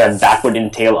that would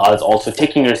entail us also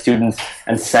taking your students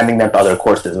and sending them to other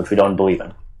courses, which we don't believe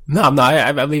in. No,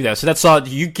 I believe that. So that's all.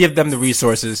 You give them the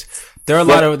resources. There are a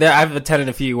lot of. I've attended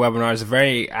a few webinars,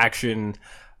 very action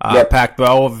packed, but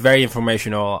all very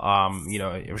informational.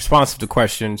 Responsive to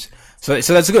questions. So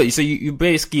that's good. So you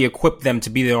basically equip them to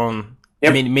be their own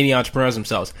mini entrepreneurs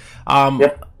themselves.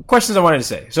 Questions I wanted to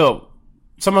say. So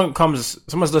someone's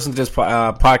listening to this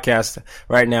podcast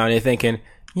right now, and they're thinking,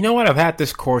 you know what? I've had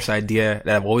this course idea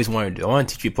that I've always wanted to do. I want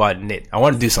to teach people how to knit. I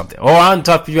want to do something. Or I want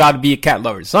to teach you how to be a cat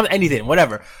lover. Anything,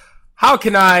 whatever. How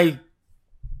can I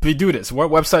do this? What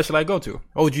website should I go to?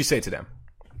 What would you say to them?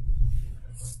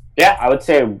 Yeah, I would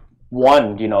say,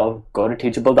 one, go to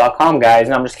teachable.com, guys.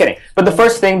 No, I'm just kidding. But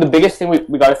the biggest thing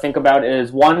we got to think about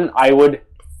is, one, I would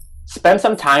spend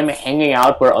some time hanging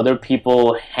out where other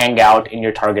people hang out in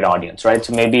your target audience, right?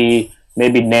 So maybe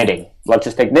knitting. Let's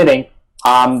just take knitting.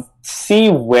 See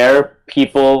where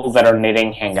people that are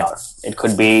knitting hang out. It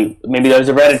could be, maybe there's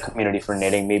a Reddit community for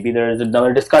knitting, maybe there's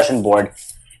another discussion board,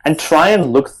 and try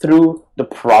and look through the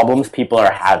problems people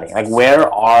are having. Like,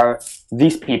 where are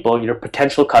these people, your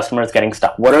potential customers, getting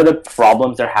stuck? What are the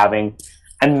problems they're having?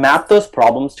 And map those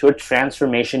problems to a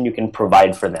transformation you can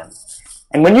provide for them.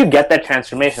 And when you get that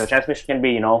transformation, the transformation can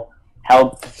be,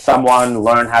 help someone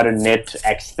learn how to knit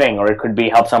X thing, or it could be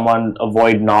help someone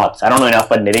avoid knots. I don't know enough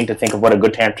about knitting to think of what a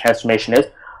good transformation is.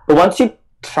 But once you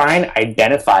try and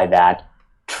identify that,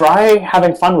 try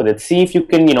having fun with it. See if you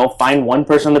can, find one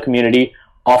person in the community,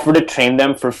 offer to train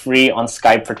them for free on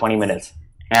Skype for 20 minutes,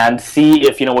 and see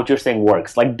if, what you're saying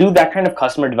works. Like, do that kind of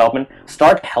customer development.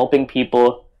 Start helping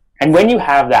people. And when you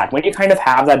have that, when you kind of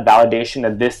have that validation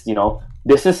that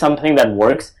this is something that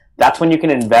works, that's when you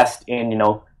can invest in,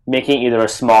 making either a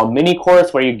small mini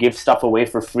course where you give stuff away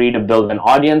for free to build an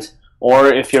audience, or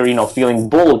if you're, feeling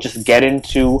bold, just get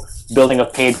into building a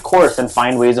paid course and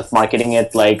find ways of marketing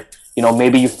it. Like,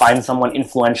 maybe you find someone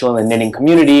influential in the knitting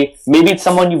community. Maybe it's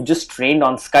someone you've just trained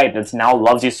on Skype that now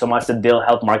loves you so much that they'll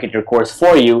help market your course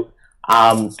for you.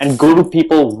 And go to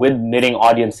people with knitting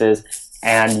audiences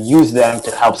and use them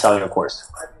to help sell your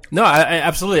course. No, I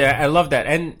absolutely. I love that.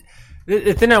 And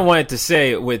the thing I wanted to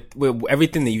say with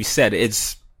everything that you said,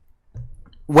 it's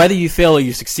whether you fail or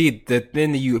you succeed, the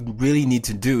thing that you really need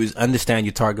to do is understand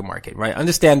your target market, right?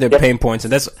 Understand their pain points.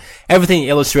 And that's everything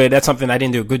illustrated. That's something I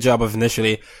didn't do a good job of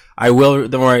initially.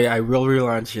 Don't worry, I will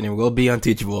relaunch and it will be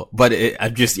unteachable. But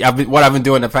what I've been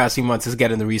doing the past few months is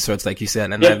getting the research, like you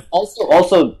said. And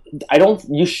also,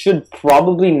 you should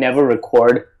probably never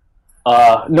record.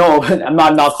 No, I'm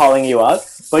not calling you out,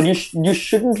 but you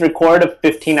shouldn't record a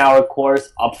 15-hour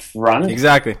course up front.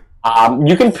 Exactly.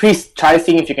 You can try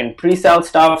seeing if you can pre-sell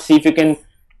stuff. See if you can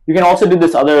also do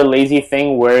this other lazy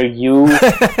thing where you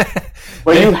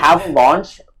have a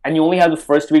launch and you only have the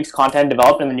first week's content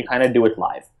developed and then you kind of do it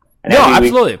live. And no,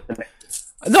 absolutely.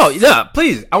 No, yeah,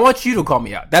 please. I want you to call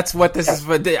me out. That's what this is.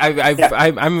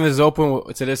 I'm as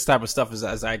open to this type of stuff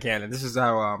as I can, and this is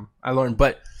how I learned.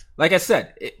 But like I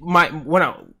said, one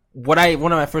of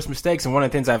my first mistakes and one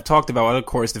of the things I've talked about with other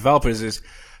course developers is,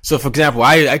 so for example,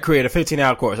 I created a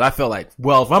 15-hour course. I felt like,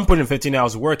 well, if I'm putting 15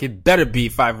 hours of work, it better be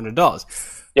 $500.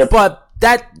 Yep. But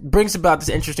that brings about this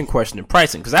interesting question in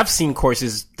pricing, because I've seen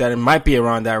courses that it might be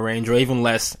around that range or even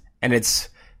less, and it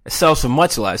sells for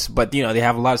much less, but they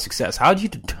have a lot of success. How do you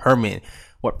determine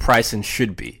what pricing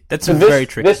should be? That's very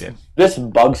tricky. This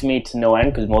bugs me to no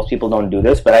end because most people don't do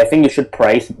this, but I think you should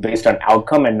price based on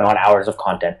outcome and not hours of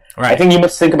content. Right. I think you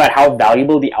must think about how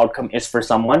valuable the outcome is for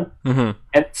someone, and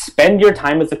spend your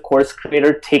time as a course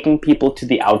creator taking people to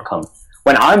the outcome.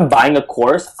 When I'm buying a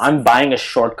course, I'm buying a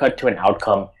shortcut to an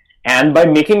outcome. And by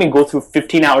making me go through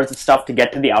 15 hours of stuff to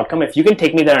get to the outcome, if you can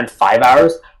take me there in 5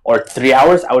 hours or 3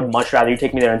 hours, I would much rather you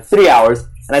take me there in 3 hours.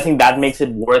 And I think that makes it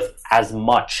worth as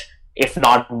much, if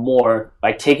not more,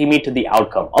 by taking me to the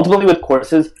outcome. Ultimately, with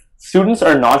courses, students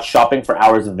are not shopping for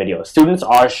hours of video. Students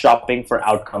are shopping for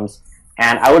outcomes.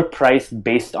 And I would price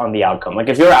based on the outcome. Like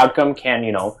if your outcome can,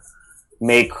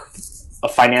 make a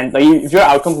if your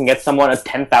outcome can get someone a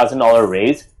 $10,000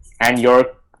 raise and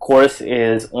your course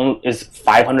is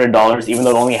 $500, even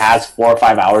though it only has 4 or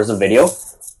 5 hours of video,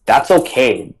 that's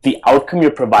okay. The outcome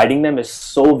you're providing them is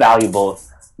so valuable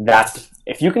that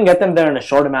if you can get them there in a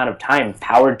short amount of time,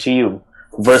 power to you,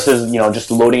 versus just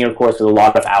loading your course with a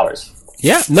lot of hours.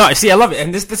 Yeah, no, see, I love it,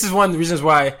 and this is one of the reasons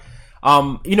why,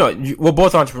 we're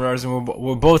both entrepreneurs and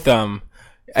we're both, I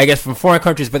guess, from foreign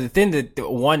countries. But the thing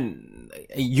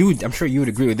I'm sure you would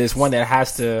agree with this, one that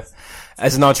has to,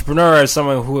 as an entrepreneur, as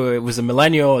someone who was a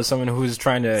millennial, as someone who's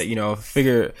trying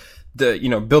to,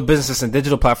 build businesses and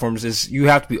digital platforms, is you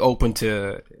have to be open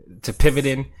to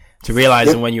pivoting, to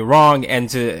realizing when you're wrong, and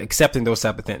to accepting those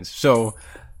type of things. So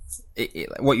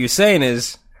what you're saying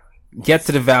is get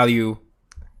to the value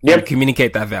and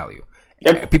communicate that value.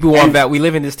 Yep. People want that. We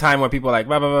live in this time where people are like,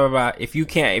 blah, blah, blah, blah. If you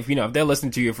can't, if they're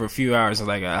listening to you for a few hours, they're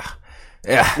like,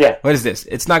 what is this?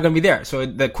 It's not going to be there. So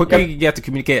the quicker you get to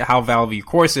communicate how valuable your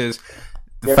course is,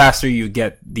 the faster you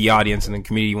get the audience and the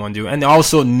community you want to do. And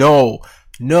also know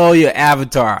your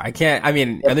avatar. I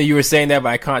know you were saying that, but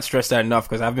I can't stress that enough,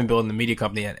 because I've been building the media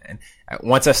company, and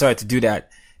once I started to do that,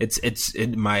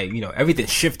 everything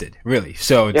shifted really.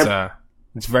 So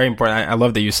it's very important. I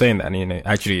love that you're saying that, and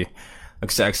actually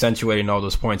accentuating all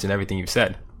those points and everything you've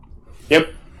said.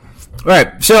 Yep. All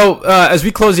right. So as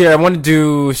we close here, I want to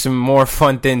do some more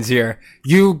fun things here.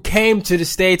 You came to the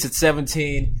States at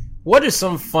 17. What are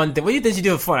some fun things? What do you think you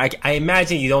do for fun? I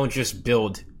imagine you don't just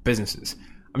build businesses.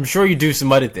 I'm sure you do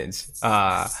some other things.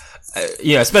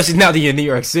 Especially now that you're in New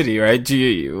York City, right?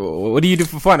 What do you do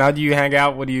for fun? How do you hang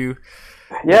out? What do you?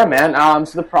 Yeah, man.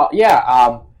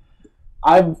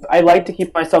 I like to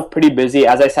keep myself pretty busy.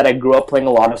 As I said, I grew up playing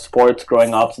a lot of sports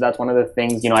growing up, so that's one of the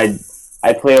things.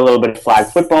 I play a little bit of flag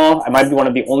football. I might be one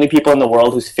of the only people in the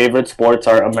world whose favorite sports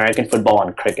are American football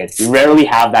and cricket. You rarely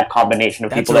have that combination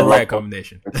of people that love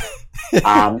combination.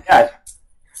 I've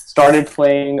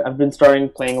been starting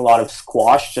playing a lot of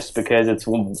squash, just because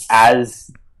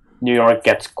as New York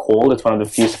gets cold, it's one of the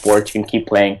few sports you can keep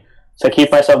playing. So I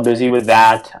keep myself busy with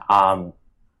that.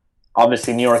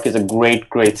 Obviously, New York is a great,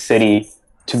 great city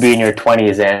to be in your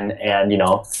 20s in, and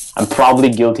I'm probably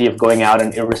guilty of going out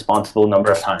an irresponsible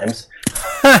number of times.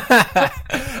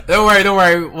 Don't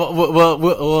worry.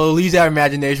 We'll leave our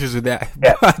imaginations with that.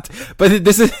 Yeah. But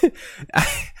this is,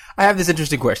 I I have this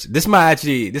interesting question. This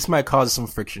might cause some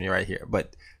friction right here,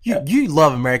 but you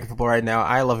love American football right now.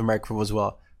 I love American football as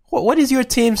well. What is your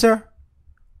team, sir?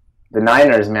 The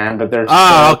Niners, man, but they're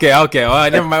okay.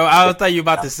 Well, never mind. I thought you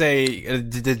were about to say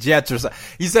the Jets or something.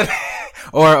 You said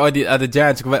or the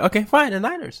Giants. But okay, fine, the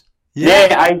Niners.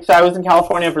 Yeah, I was in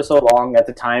California for so long. At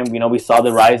the time, we saw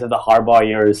the rise of the Harbaugh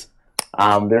years.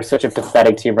 They're such a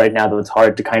pathetic team right now that it's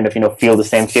hard to kind of feel the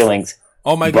same feelings.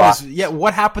 Oh my goodness! Yeah,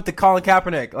 what happened to Colin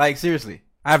Kaepernick? Like seriously,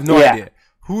 I have no idea.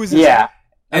 Who is this? Yeah,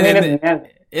 and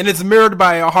it's mirrored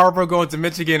by Harbaugh going to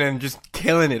Michigan and just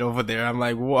killing it over there. I'm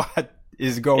like, what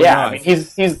is going on? Yeah, I mean, he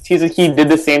did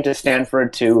the same to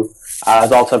Stanford too. I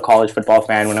was also a college football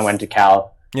fan when I went to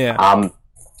Cal. Yeah.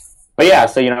 But yeah,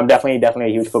 so I'm definitely a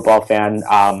huge football fan,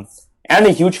 and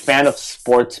a huge fan of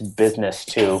sports business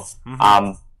too.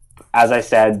 Mm-hmm. As I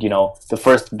said,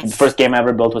 the first game I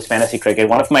ever built was fantasy cricket.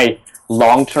 One of my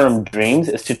long-term dreams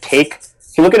is to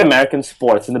if you look at American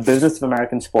sports and the business of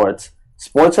American sports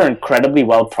are incredibly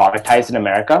well productized in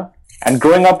America. And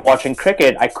growing up watching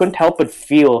cricket, I couldn't help but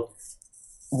feel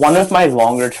one of my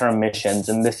longer-term missions,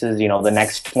 and this is the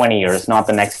next 20 years, not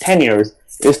the next 10 years,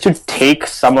 is to take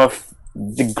some of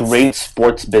the great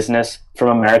sports business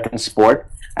from American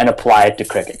sport and apply it to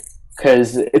cricket.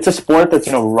 Because it's a sport that's,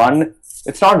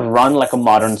 it's not run like a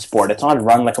modern sport. It's not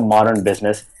run like a modern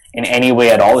business in any way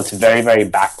at all. It's very, very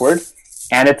backward.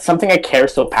 And it's something I care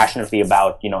so passionately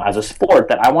about, as a sport,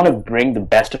 that I want to bring the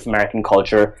best of American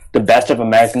culture, the best of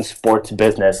American sports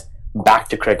business back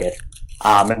to cricket.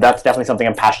 And that's definitely something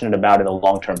I'm passionate about in the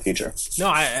long-term future. No,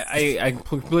 I'm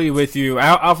completely with you.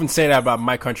 I often say that about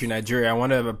my country, Nigeria. I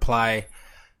want to apply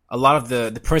a lot of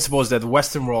the principles that the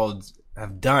Western world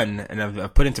have done and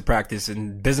have put into practice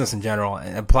in business in general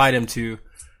and apply them to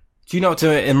an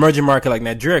emerging market like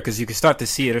Nigeria, because you can start to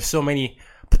see it. There's so many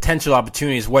potential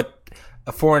opportunities. What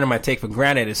a foreigner might take for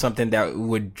granted is something that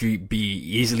would be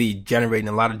easily generating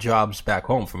a lot of jobs back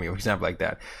home for me, for example, like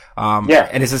that.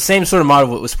 And it's the same sort of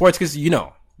model with sports, because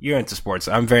you're into sports.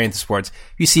 I'm very into sports.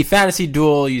 You see Fantasy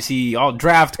Duel, you see all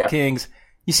Draft Kings,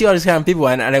 you see all these kind of people.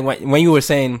 And when you were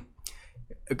saying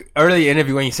early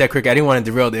interview, when you said cricket, I didn't want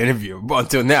to derail the interview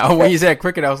until now. When you said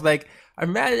cricket, I was like, I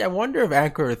wonder if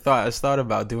Anchor has thought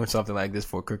about doing something like this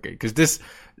for cricket, because this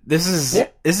is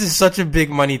such a big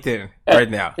money thing right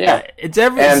now. Yeah, it's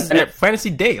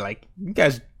fantasy day. Like you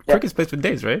guys, cricket's plays for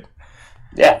days, right?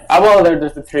 Yeah. Well,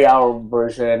 there's a 3-hour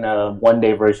version, a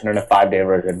 1-day version, and a 5-day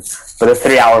version. But the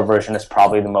 3-hour version is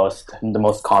probably the most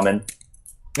common.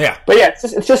 Yeah. But yeah,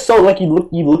 it's just so like you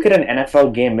look at an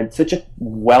NFL game. It's such a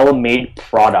well-made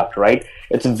product, right?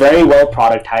 It's very well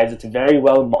productized. It's very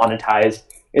well monetized.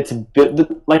 It's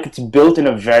built in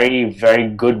a very, very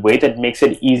good way that makes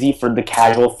it easy for the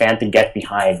casual fan to get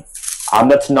behind.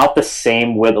 That's not the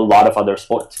same with a lot of other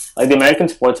sports. Like the American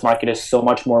sports market is so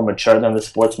much more mature than the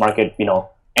sports market,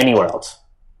 anywhere else.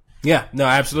 Yeah, no,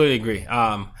 I absolutely agree.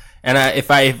 And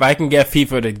if I can get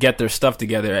FIFA to get their stuff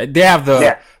together, they have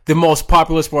the most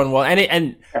popular sport in the world,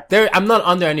 and I'm not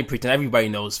under any pretense. Everybody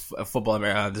knows football,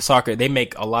 the soccer. They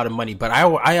make a lot of money, but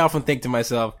I often think to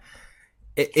myself,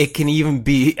 it can even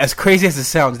be as crazy as it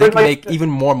sounds. They can make even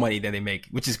more money than they make,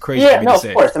 which is crazy. Yeah, no,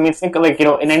 of course. I mean, think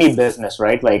in any business,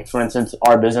 right? Like for instance,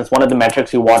 our business. One of the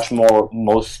metrics we watch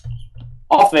most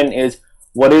often is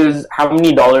how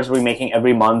many dollars are we making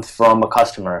every month from a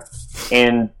customer.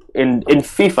 In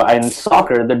FIFA and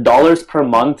soccer, the dollars per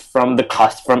month from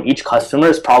each customer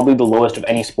is probably the lowest of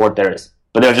any sport there is.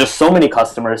 But there's just so many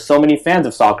customers, so many fans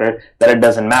of soccer that it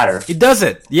doesn't matter. It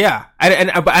doesn't, yeah. And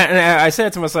I said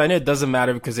it to myself, I know it doesn't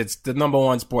matter because it's the number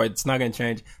one sport. It's not going to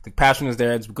change. The passion is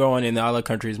there. It's growing in the other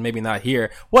countries, maybe not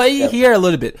here. Well, here a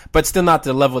little bit, but still not to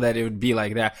the level that it would be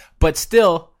like that. But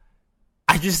still,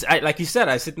 I like you said,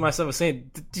 I sit to myself and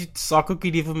saying, soccer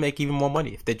could even make even more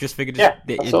money if they just figured it'd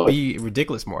be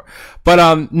ridiculous more.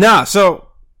 But so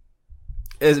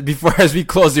as we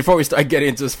close, before we start getting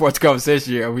into a sports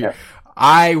conversation here,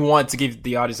 I want to give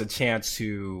the audience a chance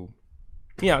to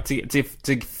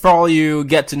follow you,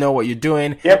 get to know what you're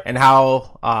doing, and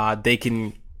how they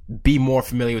can be more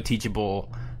familiar with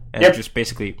Teachable, and just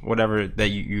basically whatever that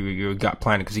you got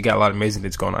planned, because you got a lot of amazing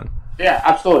things going on. Yeah,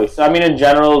 absolutely. So I mean, in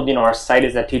general, our site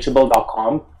is at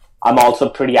teachable.com. I'm also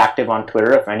pretty active on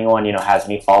Twitter. If anyone has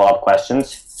any follow-up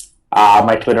questions,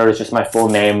 my Twitter is just my full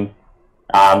name.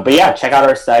 But yeah, check out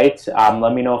our site.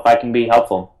 Let me know if I can be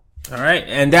helpful. All right,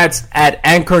 and that's at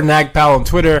Anchor Nagpal on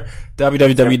Twitter,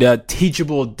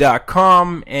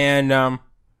 www.teachable.com, and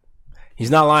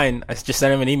he's not lying. I just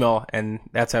sent him an email, and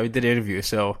that's how we did the interview.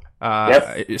 So,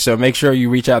 so make sure you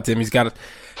reach out to him. He's got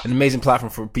an amazing platform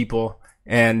for people,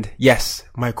 And yes,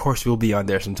 my course will be on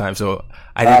there sometime. So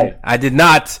I did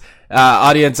not,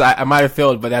 audience, I might have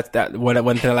failed, but that's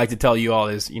one thing I like to tell you all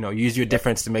is, use your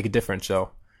difference to make a difference.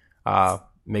 So,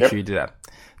 make sure you do that.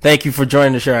 Thank you for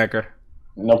joining the show, Anchor.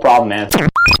 No problem, man.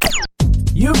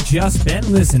 You've just been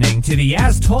listening to the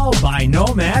As Told by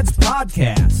Nomads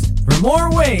podcast. For more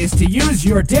ways to use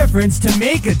your difference to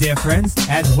make a difference,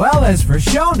 as well as for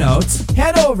show notes,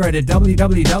 head over to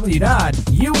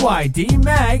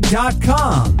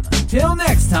www.uydmag.com. Till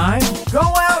next time, go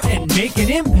out and make an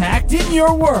impact in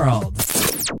your world.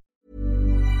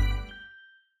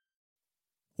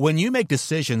 When you make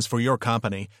decisions for your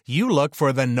company, you look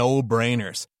for the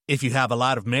no-brainers. If you have a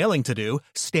lot of mailing to do,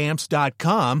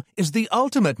 Stamps.com is the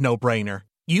ultimate no-brainer.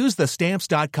 Use the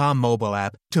Stamps.com mobile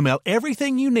app to mail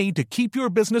everything you need to keep your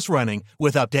business running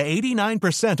with up to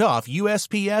 89% off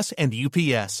USPS and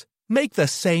UPS. Make the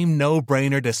same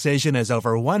no-brainer decision as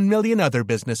over 1 million other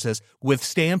businesses with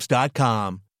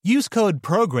Stamps.com. Use code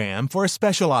PROGRAM for a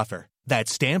special offer.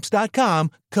 That's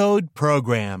Stamps.com, code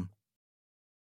PROGRAM.